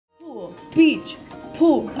beach,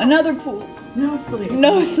 pool, another pool. No sleep.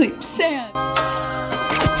 No sleep, sand.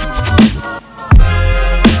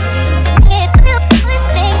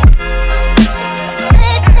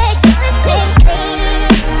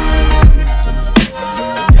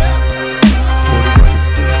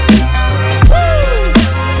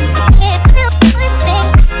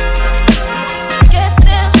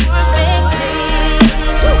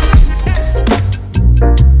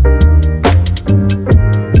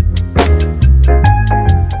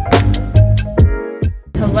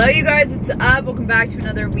 Welcome back to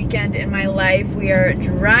another weekend in my life. We are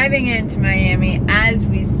driving into Miami as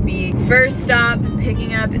we speak. First stop,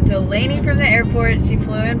 picking up Delaney from the airport. She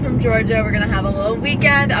flew in from Georgia. We're gonna have a little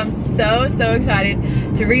weekend. I'm so excited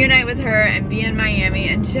to reunite with her and be in Miami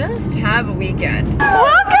and just have a weekend.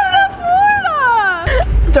 Welcome to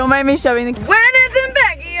Florida! Don't mind me shoving the Gwyneth and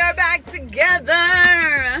Becky are back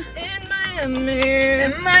together in Miami.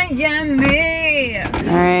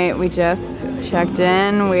 All right, we just checked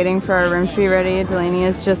in, waiting for our room to be ready. Delaney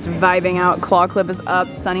is just vibing out. Claw clip is up,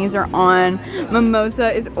 sunnies are on,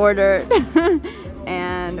 mimosa is ordered.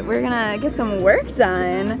 And we're gonna get some work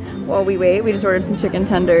done while we wait. We just ordered some chicken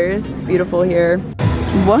tenders. It's beautiful here.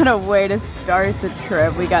 What a way to start the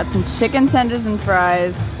trip. We got some chicken tenders and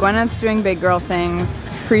fries. Gwyneth's doing big girl things.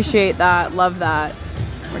 Appreciate that, love that.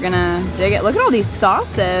 We're gonna dig it. Look at all these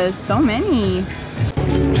sauces, so many.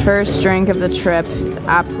 First drink of the trip. It's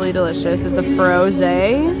absolutely delicious. It's a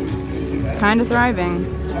frosé. Kind of thriving.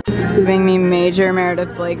 Giving me major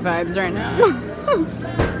Meredith Blake vibes right now.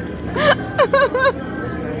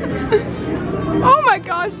 Oh my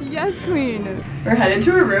gosh, yes queen. We're headed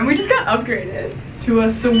to a room. We just got upgraded to a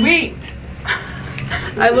suite.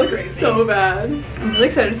 I look so bad. I'm really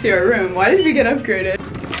excited to see our room. Why did we get upgraded?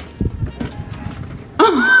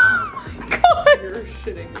 Oh my god. You're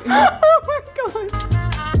shitting me. Oh my god.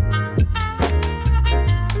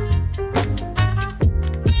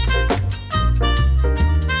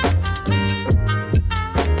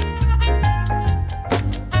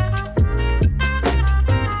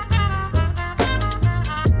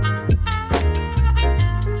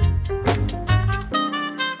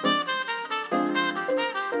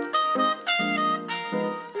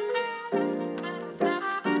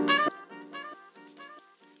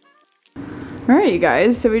 Alright you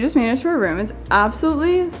guys, so we just made it to our room. It's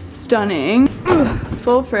absolutely stunning. Ugh,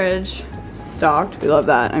 full fridge, stocked, we love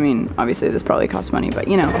that. I mean, obviously this probably costs money, but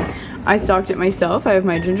you know, I stocked it myself. I have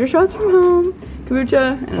my ginger shots from home,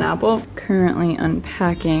 kombucha, and an apple. Currently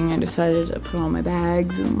unpacking. I decided to put all my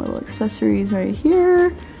bags and little accessories right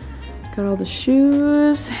here. Got all the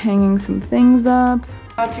shoes, hanging some things up.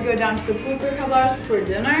 About to go down to the pool for a couple hours before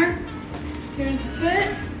dinner. Here's the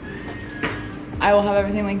fit. I will have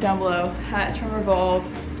everything linked down below. Hats from Revolve,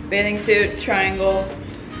 bathing suit, triangle,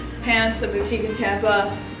 pants, a boutique in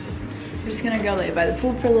Tampa. We're just gonna go lay by the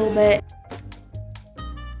pool for a little bit.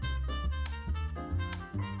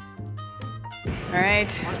 All right,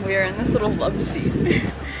 we are in this little love seat.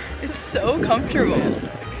 It's so comfortable,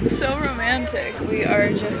 so romantic. We are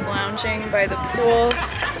just lounging by the pool.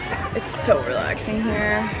 It's so relaxing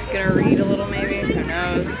here. Gonna read a little maybe, who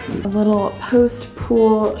knows. A little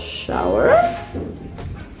post-pool shower.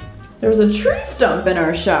 There's a tree stump in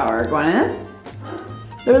our shower, Gwyneth.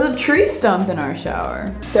 There's a tree stump in our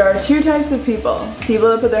shower. There are two types of people. People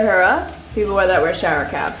that put their hair up, people that wear shower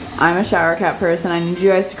caps. I'm a shower cap person. I need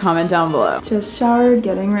you guys to comment down below. Just showered,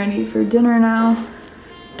 getting ready for dinner now.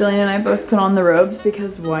 Delaney and I both put on the robes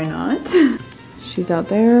because why not? She's out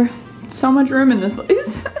there. So much room in this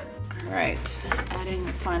place. All right,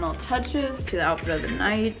 adding final touches to the outfit of the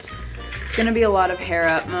night. It's gonna be a lot of hair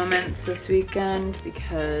up moments this weekend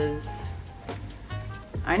because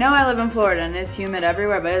I know I live in Florida and it's humid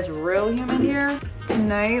everywhere, but it's real humid here.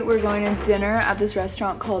 Tonight we're going to dinner at this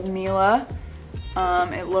restaurant called MILA.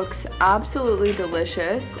 It looks absolutely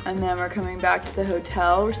delicious. And then we're coming back to the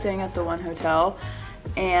hotel. We're staying at the one hotel.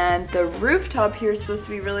 And the rooftop here is supposed to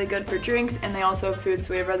be really good for drinks, and they also have food, so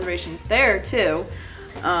we have reservations there too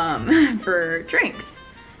for drinks.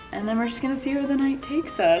 And then we're just gonna see where the night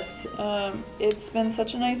takes us. It's been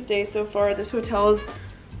such a nice day so far. This hotel is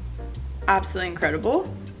absolutely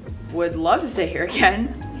incredible. Would love to stay here again.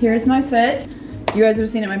 Here's my fit. You guys have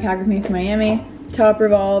seen it in my pack with me from Miami. Top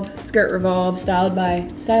Revolve, skirt Revolve, styled by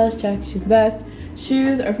Stylist Check, she's the best.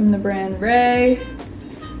 Shoes are from the brand Ray.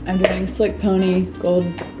 I'm doing slick pony,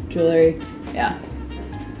 gold jewelry, yeah.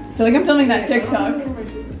 I feel like I'm filming that TikTok.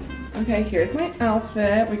 Okay, here's my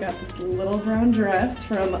outfit. We got this little brown dress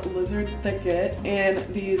from Lizard Thicket and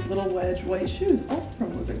these little wedge white shoes, also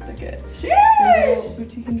from Lizard Thicket. Cheers! From a little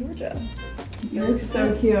boutique in Georgia. You look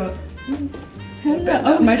so cute.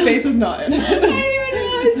 Oh, my face was not in it. I didn't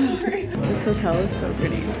even know, sorry. This hotel is so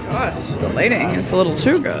pretty. Gosh, the lighting is a little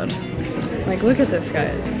too good. Like, look at this,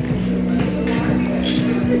 guys.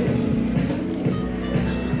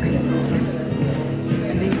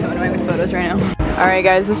 I'm being so annoying with photos right now. All right,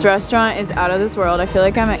 guys, this restaurant is out of this world. I feel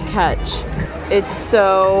like I'm at Catch. It's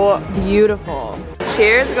so beautiful.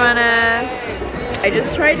 Cheers, Gwyneth. I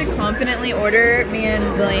just tried to confidently order me and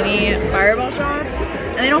Delaney Fireball shots,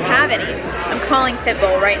 and they don't have any. I'm calling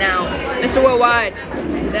Pitbull right now. Mr. Worldwide,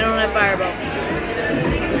 they don't have Fireball.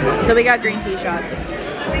 So we got green tea shots.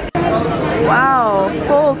 Wow,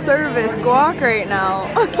 full service guac right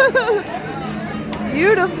now.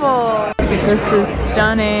 Beautiful. This is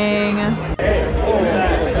stunning.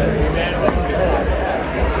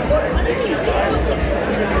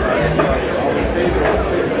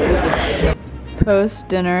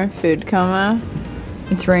 Post-dinner food coma.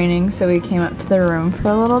 It's raining, so we came up to the room for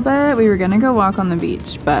a little bit. We were gonna go walk on the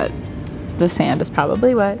beach, but the sand is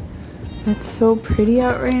probably wet. It's so pretty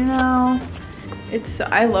out right now.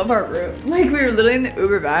 I love our room. Like, we were literally in the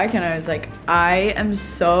Uber back, and I was like, I am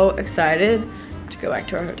so excited to go back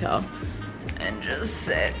to our hotel and just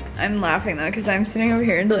sit. I'm laughing though, because I'm sitting over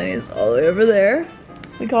here and Delaney's all the way over there.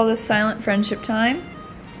 We call this silent friendship time.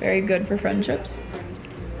 It's very good for friendships.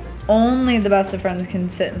 Only the best of friends can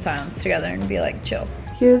sit in silence together and be like, chill.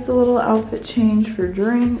 Here's the little outfit change for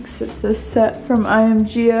drinks. It's this set from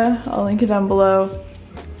IMGA. I'll link it down below.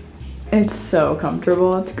 It's so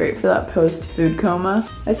comfortable. It's great for that post-food coma.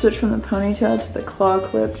 I switched from the ponytail to the claw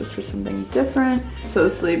clip just for something different. So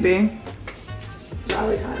sleepy.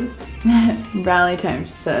 Rally time. Rally time,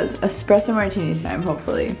 she says. Espresso martini time,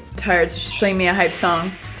 hopefully. Tired, so she's playing me a hype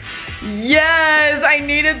song. Yes, I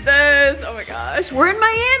needed this. Oh my gosh. We're in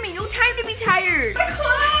Miami. No time to be tired.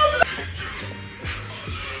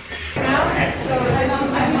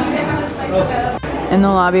 In the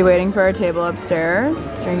lobby waiting for our table upstairs.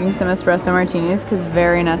 Drinking some espresso martinis because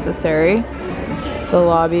very necessary. The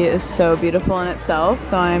lobby is so beautiful in itself,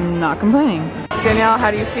 so I'm not complaining. Danielle, how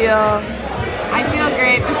do you feel? I feel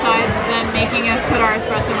great, besides them making us put our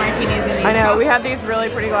espresso martinis in these I know, cups. we had these really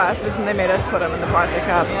pretty glasses and they made us put them in the plastic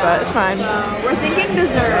cups, but it's fine. So we're thinking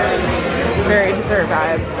dessert. Very dessert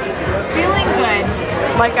vibes. Feeling good.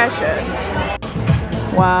 Like I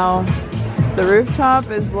should. Wow. The rooftop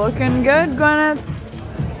is looking good, Gwyneth.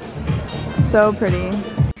 So pretty.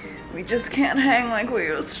 We just can't hang like we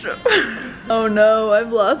used to. Oh no,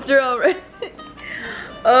 I've lost her already.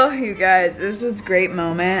 Oh, you guys, this was a great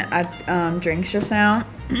moment at drinks just now.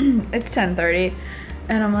 It's 10:30,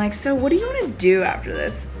 and I'm like, so what do you want to do after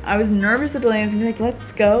this? I was nervous that Delaney was gonna be like,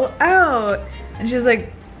 let's go out. And she's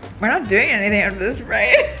like, we're not doing anything after this,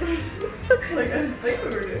 right? Like, I didn't think we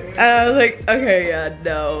were doing it. And I was like, okay, yeah,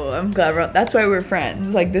 no, I'm glad that's why we're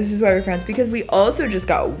friends. Like, this is why we're friends, because we also just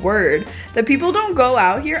got word that people don't go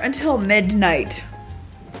out here until midnight.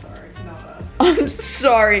 I'm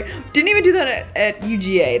sorry. Didn't even do that at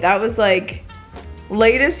UGA. That was like,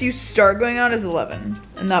 latest you start going out is 11.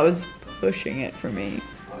 And that was pushing it for me.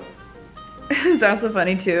 It was also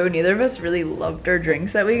funny too. Neither of us really loved our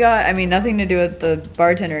drinks that we got. I mean, nothing to do with the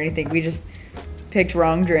bartender or anything. We just picked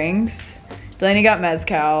wrong drinks. Delaney got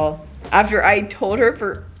mezcal. After I told her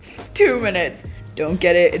for 2 minutes, don't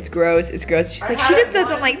get it, it's gross, it's gross. She's like, she just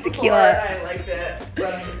doesn't like tequila. I liked it.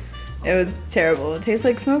 It was terrible. It tastes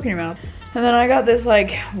like smoke in your mouth. And then I got this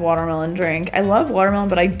like watermelon drink. I love watermelon,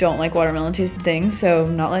 but I don't like watermelon tasted things, so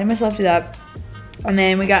I'm not letting myself do that. And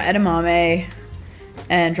then we got edamame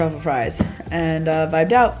and truffle fries and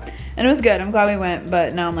vibed out. And it was good. I'm glad we went,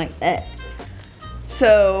 but now I'm like, eh.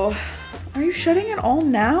 So, are you shutting it all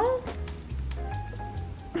now?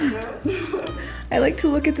 No. I like to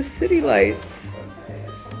look at the city lights.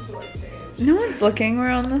 No one's looking. We're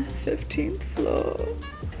on the 15th floor.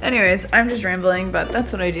 Anyways, I'm just rambling, but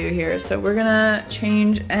that's what I do here. So we're gonna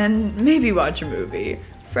change and maybe watch a movie.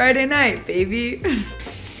 Friday night, baby.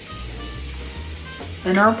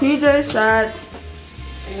 In our PJ set.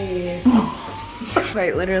 Hey.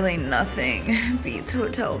 Quite literally nothing beats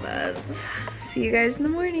hotel beds. See you guys in the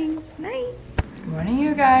morning. Night. Good morning,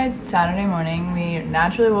 you guys. It's Saturday morning. We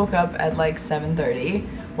naturally woke up at like 7:30.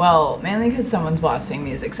 Well, mainly because someone's blasting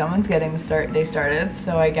music. Someone's getting the day started,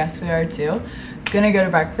 so I guess we are too. Gonna go to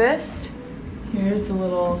breakfast. Here's the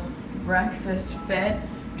little breakfast fit.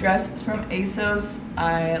 Dress is from ASOS.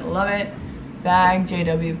 I love it. Bag,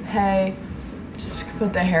 JW Pay. Just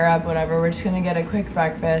put the hair up, whatever. We're just gonna get a quick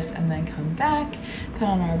breakfast and then come back, put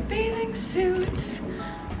on our bathing suits.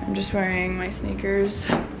 I'm just wearing my sneakers.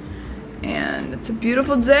 And it's a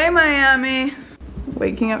beautiful day, Miami.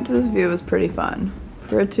 Waking up to this view was pretty fun.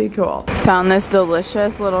 Pretty cool. Found this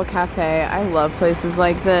delicious little cafe. I love places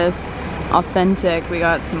like this. Authentic. We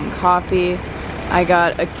got some coffee. I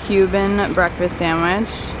got a Cuban breakfast sandwich.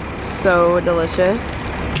 So delicious.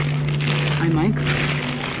 I might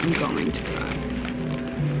cry. I'm going to cry.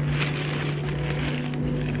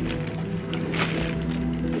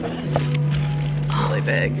 Really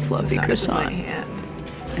big, fluffy croissant.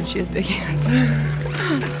 And she has big hands.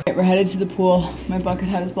 Right, we're headed to the pool. My bucket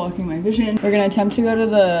hat is blocking my vision. We're gonna attempt to go to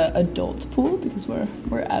the adult pool because we're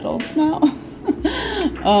adults now.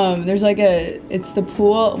 There's like it's the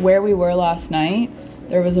pool where we were last night.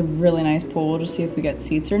 There was a really nice pool. We'll just see if we get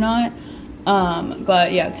seats or not.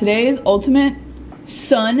 But yeah, today is ultimate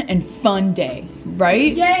sun and fun day,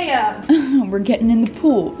 right? Yeah. We're getting in the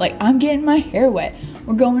pool. Like, I'm getting my hair wet.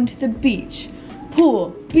 We're going to the beach. Pool,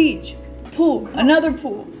 beach, pool, another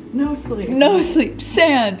pool. No sleep. No sleep,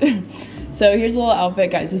 sand. So here's a little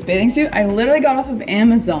outfit, guys. This bathing suit, I literally got off of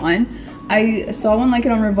Amazon. I saw one like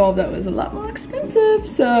it on Revolve that was a lot more expensive,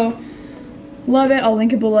 so love it. I'll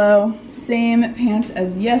link it below. Same pants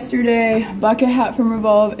as yesterday. Bucket hat from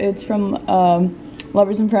Revolve. It's from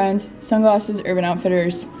Lovers and Friends. Sunglasses, Urban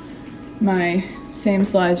Outfitters. My same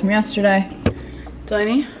slides from yesterday.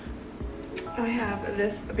 Delaney? I have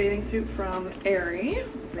this bathing suit from Aerie.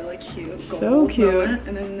 Really cute. Gold So cute. moment.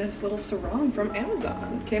 And then this little sarong from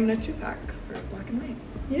Amazon. Came in a 2-pack for black and white.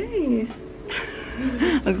 Yay.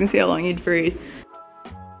 I was gonna see how long you'd freeze.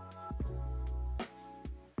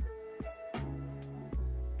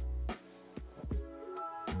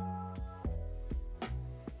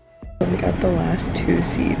 We got the last 2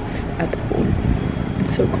 seats at the pool.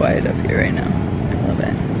 It's so quiet up here right now. I love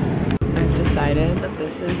it. I've decided that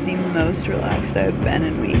this is the most relaxed I've been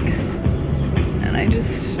in weeks. And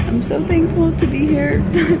I'm so thankful to be here.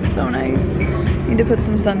 It's so nice. Need to put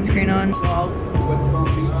some sunscreen on.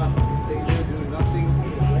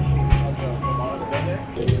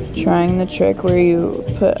 Trying the trick where you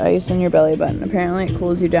put ice in your belly button. Apparently it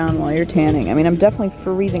cools you down while you're tanning. I mean, I'm definitely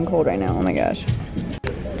freezing cold right now. Oh my gosh.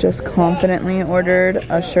 Just confidently ordered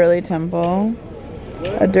a Shirley Temple.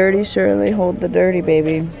 A dirty Shirley, hold the dirty,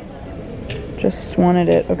 baby. Just wanted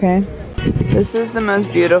it, okay? This is the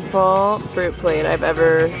most beautiful fruit plate I've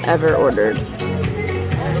ever ordered.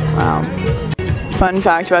 Wow. Fun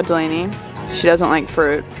fact about Delaney, she doesn't like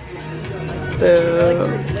fruit. Boo.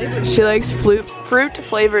 She likes fruit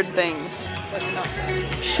flavored things.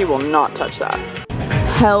 She will not touch that.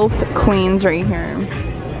 Health queens right here.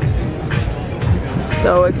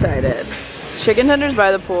 So excited. Chicken tenders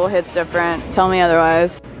by the pool hits different. Tell me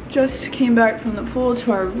otherwise. Just came back from the pool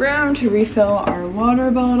to our room to refill our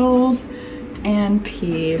water bottles and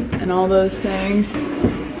pee and all those things.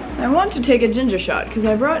 I want to take a ginger shot because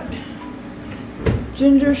I brought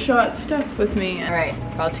ginger shot stuff with me. All right,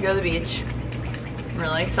 about to go to the beach. I'm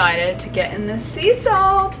really excited to get in the sea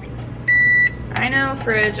salt. I know,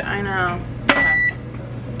 fridge, I know. Okay.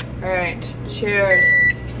 All right, cheers.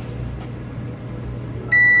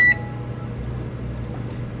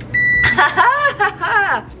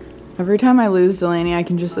 Every time I lose Delaney, I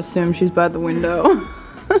can just assume she's by the window.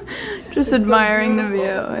 Just admiring the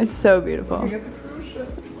view. It's so beautiful.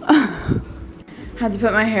 Had to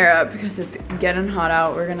put my hair up because it's getting hot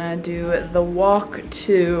out. We're gonna do the walk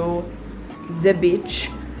to the beach.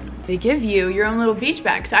 They give you your own little beach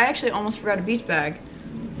bag. So I actually almost forgot a beach bag,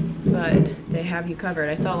 but they have you covered.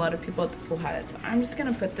 I saw a lot of people at the pool had it. So I'm just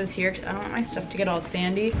gonna put this here because I don't want my stuff to get all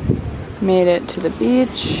sandy. Made it to the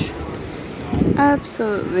beach.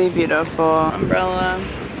 Absolutely beautiful. Umbrella.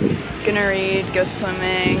 Gonna read, go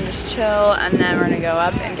swimming, just chill, and then we're gonna go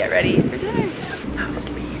up and get ready for dinner.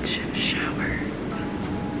 Post beach shower.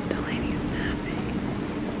 Delaney's napping.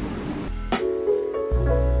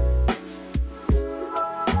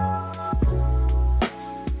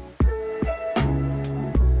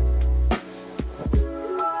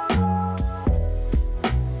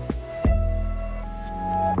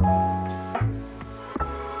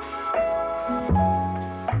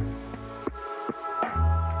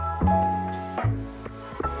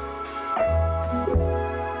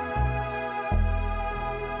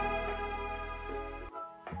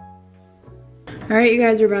 All right, you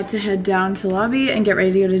guys are about to head down to lobby and get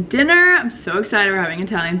ready to go to dinner. I'm so excited. We're having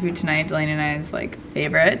Italian food tonight. Delaney and I's like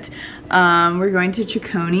favorite. We're going to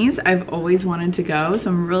Cicconi's. I've always wanted to go, so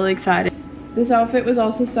I'm really excited. This outfit was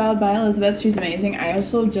also styled by Elizabeth. She's amazing. I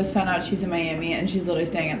also just found out she's in Miami and she's literally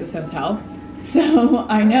staying at this hotel. So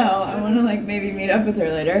I know, I want to like maybe meet up with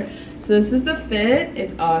her later. So this is the fit.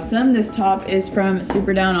 It's awesome. This top is from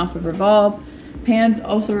Super Down off of Revolve. Pants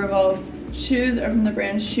also Revolve. Shoes are from the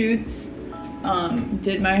brand Shoots.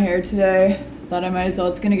 Did my hair today. Thought I might as well.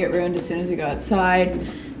 It's gonna get ruined as soon as we go outside.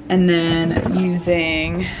 And then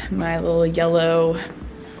using my little yellow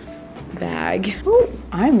bag. Ooh,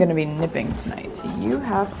 I'm gonna be nipping tonight, so you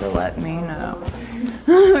have to let me know.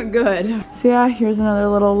 Good. So yeah, here's another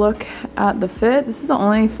little look at the fit. This is the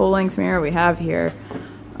only full-length mirror we have here.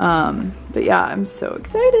 But yeah, I'm so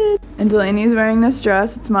excited. And Delaney's wearing this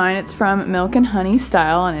dress. It's mine. It's from Milk and Honey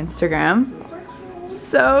Style on Instagram.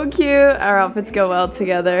 So cute. Our outfits go well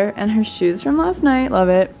together. And her shoes from last night. Love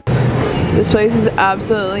it. This place is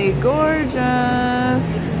absolutely gorgeous.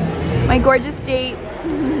 My gorgeous date.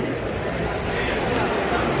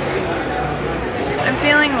 I'm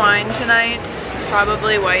feeling wine tonight.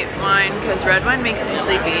 Probably white wine because red wine makes me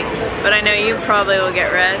sleepy. But I know you probably will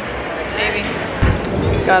get red. Maybe.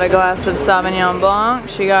 Got a glass of Sauvignon Blanc.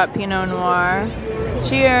 She got Pinot Noir.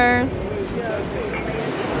 Cheers.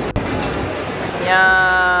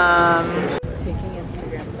 Yum. Taking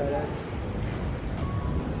Instagram photos.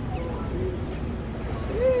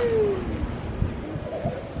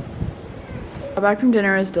 Back from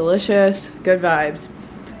dinner is delicious. Good vibes.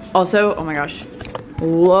 Also, oh my gosh,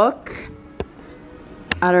 look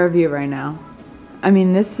at our view right now. I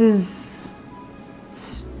mean, this is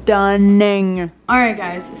stunning. All right,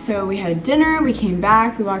 guys, so we had dinner, we came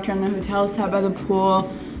back, we walked around the hotel, sat by the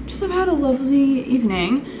pool, just have had a lovely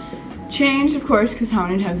evening. Changed, of course, because how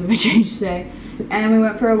many times have I changed today? And we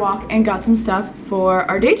went for a walk and got some stuff for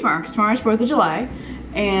our day tomorrow, because tomorrow's 4th of July.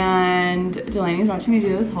 And Delaney's watching me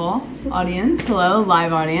do this whole audience, hello,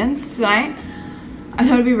 live audience tonight. I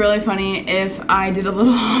thought it'd be really funny if I did a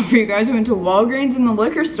little haul for you guys. We went to Walgreens in the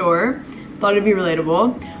liquor store. Thought it'd be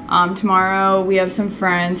relatable. Tomorrow we have some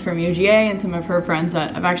friends from UGA and some of her friends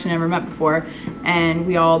that I've actually never met before. And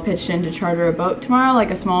we all pitched in to charter a boat tomorrow,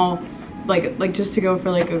 like a small, like just to go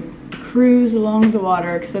for like a cruise along the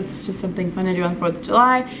water, because that's just something fun to do on the 4th of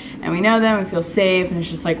July. And we know them, we feel safe, and it's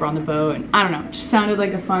just like we're on the boat. And I don't know, it just sounded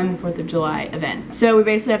like a fun 4th of July event. So we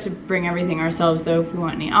basically have to bring everything ourselves though if we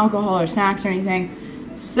want any alcohol or snacks or anything.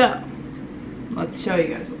 So let's show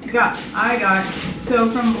you guys what we got. So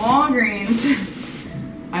from Walgreens,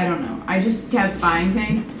 I don't know, I just kept buying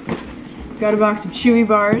things. Got a box of Chewy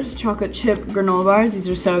bars, chocolate chip granola bars. These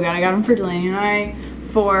are so good. I got them for Delaney and I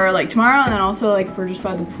for like tomorrow, and then also like if we're just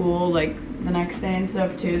by the pool like the next day and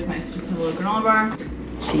stuff too. It's nice to just have a little granola bar.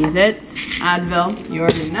 Cheez-Its, Advil, you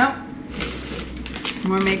already know.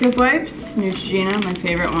 More makeup wipes, Neutrogena, my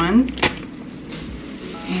favorite ones.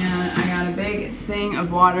 And I got a big thing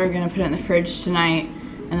of water, gonna put it in the fridge tonight,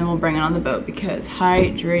 and then we'll bring it on the boat because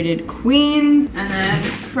hydrated queens. And then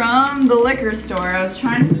from the liquor store, I was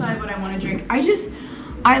trying to decide what I want to drink. I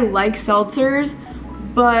like seltzers,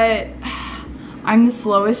 but I'm the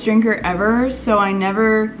slowest drinker ever, so I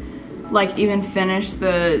never like even finish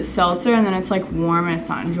the seltzer, and then it's like warm and it's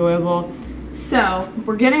not enjoyable. So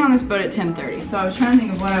we're getting on this boat at 10:30, so I was trying to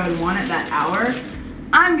think of what I would want at that hour.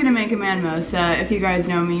 I'm gonna make a manmosa. If you guys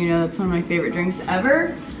know me, you know that's one of my favorite drinks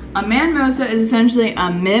ever. A manmosa is essentially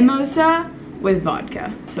a mimosa with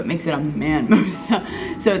vodka, so it makes it a manmosa.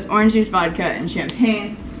 So it's orange juice, vodka, and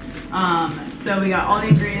champagne. So we got all the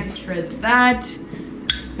ingredients for that.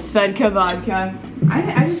 Svedka vodka.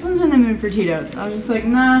 I just wasn't in the mood for Tito's. I was just like,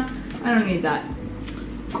 nah, I don't need that.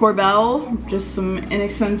 Corbel, just some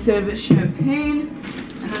inexpensive champagne,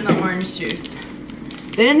 and then the orange juice.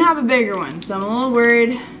 They didn't have a bigger one, so I'm a little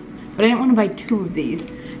worried, but I didn't want to buy 2 of these.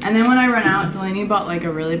 And then when I run out, Delaney bought like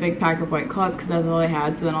a really big pack of White Claws because that's all I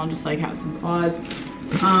had, so then I'll just like have some claws.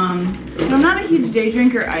 But I'm not a huge day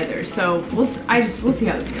drinker either, so we'll see how this goes.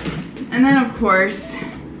 And then of course,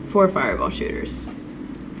 4 fireball shooters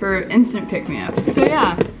for instant pick-me-ups. So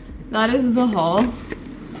yeah, that is the haul.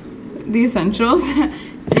 The essentials.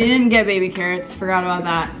 Didn't get baby carrots, forgot about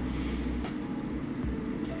that.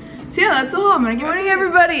 So yeah, that's the haul. Good morning,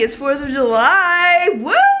 everybody. It's 4th of July.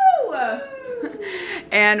 Woo!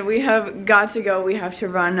 And we have got to go. We have to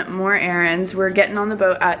run more errands. We're getting on the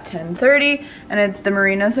boat at 10:30, and the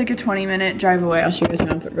marina's like a 20-minute drive away. I'll show you guys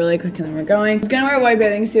my outfit really quick and then we're going. I was gonna wear a white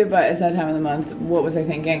bathing suit, but it's that time of the month. What was I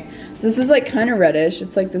thinking? So this is like kind of reddish.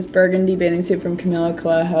 It's like this burgundy bathing suit from Camila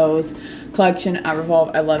Clajo's collection at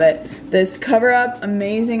Revolve. I love it. This cover up,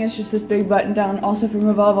 amazing. It's just this big button down, also from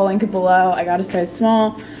Revolve. I'll link it below. I got a size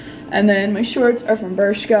small. And then my shorts are from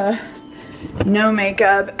Bershka. No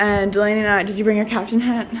makeup. And Delaney and I, did you bring your captain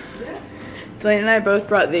hat? Yes. Delaney and I both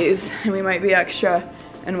brought these, and we might be extra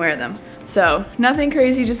and wear them. So nothing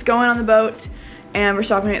crazy, just going on the boat. And we're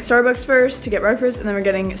stopping at Starbucks first to get breakfast, and then we're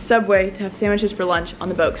getting Subway to have sandwiches for lunch on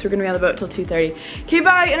the boat, because we're gonna be on the boat till 2:30. Okay,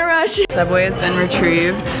 bye, in a rush. Subway has been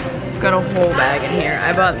retrieved. Got a whole bag in here.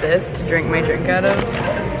 I bought this to drink my drink out of.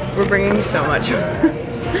 We're bringing so much.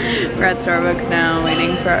 We're at Starbucks now,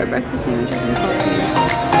 waiting for our breakfast sandwiches and coffee.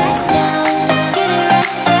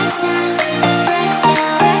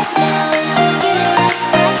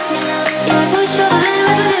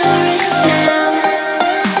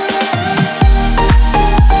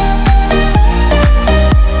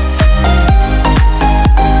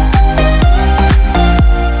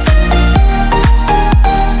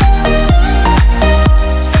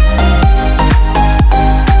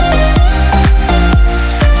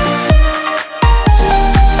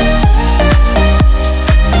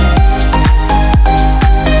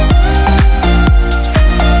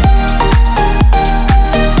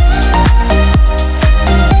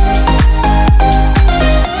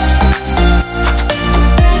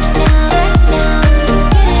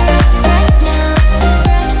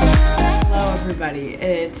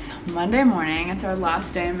 It's Monday morning. It's our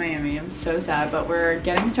last day in Miami. I'm so sad, but we're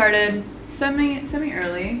getting started semi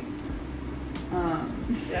early.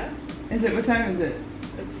 Yeah. Is it, what time is it?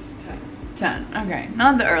 It's 10. Okay,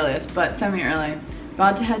 not the earliest, but semi early.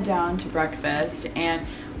 About to head down to breakfast, and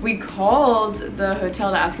we called the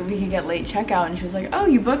hotel to ask if we could get late checkout, and she was like, oh,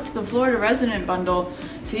 you booked the Florida resident bundle,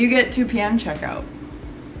 so you get 2 p.m. checkout.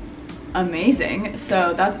 Amazing.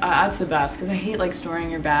 So that's the best, because I hate like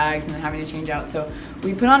storing your bags and then having to change out. So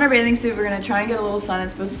we put on our bathing suit. We're gonna try and get a little sun.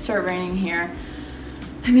 It's supposed to start raining here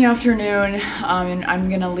in the afternoon, and we're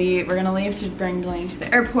gonna leave to bring Delaney to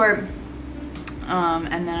the airport,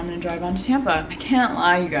 and then I'm gonna drive on to Tampa. I can't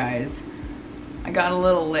lie, you guys, I got a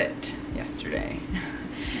little lit yesterday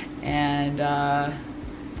and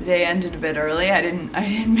the day ended a bit early. I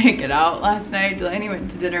didn't make it out last night. Delaney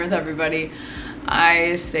went to dinner with everybody.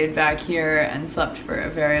 I stayed back here and slept for a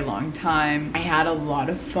very long time. I had a lot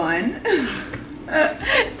of fun.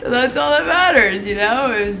 So that's all that matters, you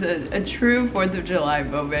know? It was a true 4th of July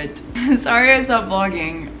moment. Sorry I stopped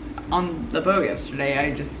vlogging on the boat yesterday.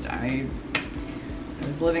 I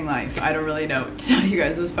was living life. I don't really know what to tell you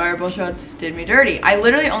guys. Those fireball shots did me dirty. I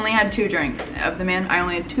literally only had 2 drinks. I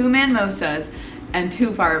only had 2 mimosas and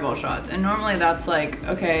 2 fireball shots, and normally that's like,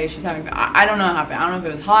 okay, she's having, I don't know what happened. I don't know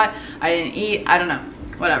if it was hot, I didn't eat, I don't know,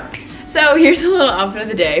 whatever. So here's a little outfit of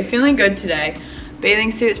the day. Feeling good today.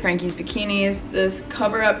 Bathing suits, Frankie's bikinis. This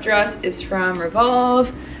cover-up dress is from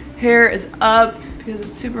Revolve. Hair is up because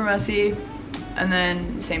it's super messy, and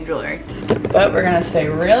then same jewelry. But we're gonna stay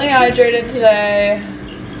really hydrated today.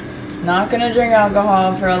 Not gonna drink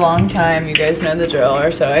alcohol for a long time. You guys know the drill,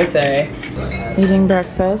 or so I say. Eating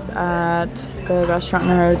breakfast at the restaurant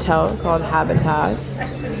in our hotel called Habitat.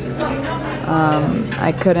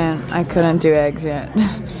 I couldn't do eggs yet.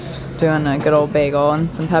 Doing a good old bagel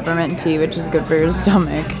and some peppermint tea, which is good for your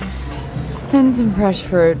stomach, and some fresh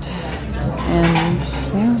fruit. And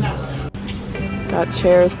yeah, got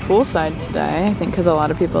chairs poolside today, I think because a lot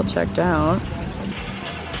of people checked out.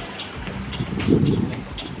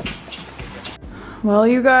 Well,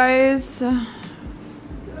 you guys,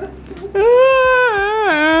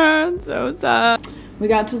 so sad. We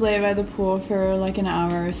got to lay by the pool for like an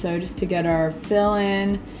hour or so just to get our fill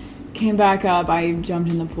in. Came back up, I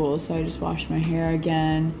jumped in the pool, so I just washed my hair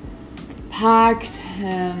again. Packed,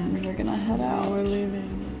 and we're gonna head out. We're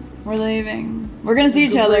leaving. We're leaving. We're gonna see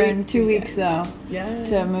each other in 2 weeks though. Yes.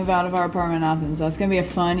 To move out of our apartment in Athens. So it's gonna be a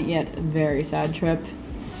fun yet very sad trip.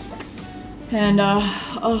 And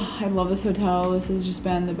oh, I love this hotel. This has just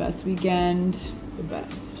been the best weekend. The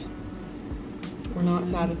best. We're not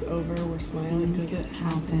sad it's over. We're smiling because it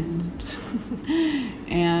happened.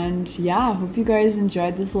 And yeah, hope you guys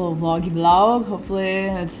enjoyed this little vloggy vlog.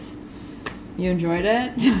 Hopefully you enjoyed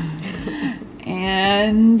it.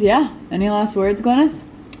 And yeah, any last words, Glennis?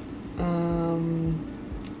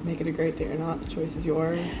 Make it a great day or not. The choice is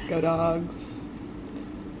yours. Go dogs.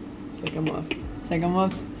 Second woof. Second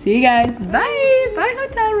woof. See you guys. Bye. Bye,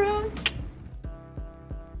 hotel room.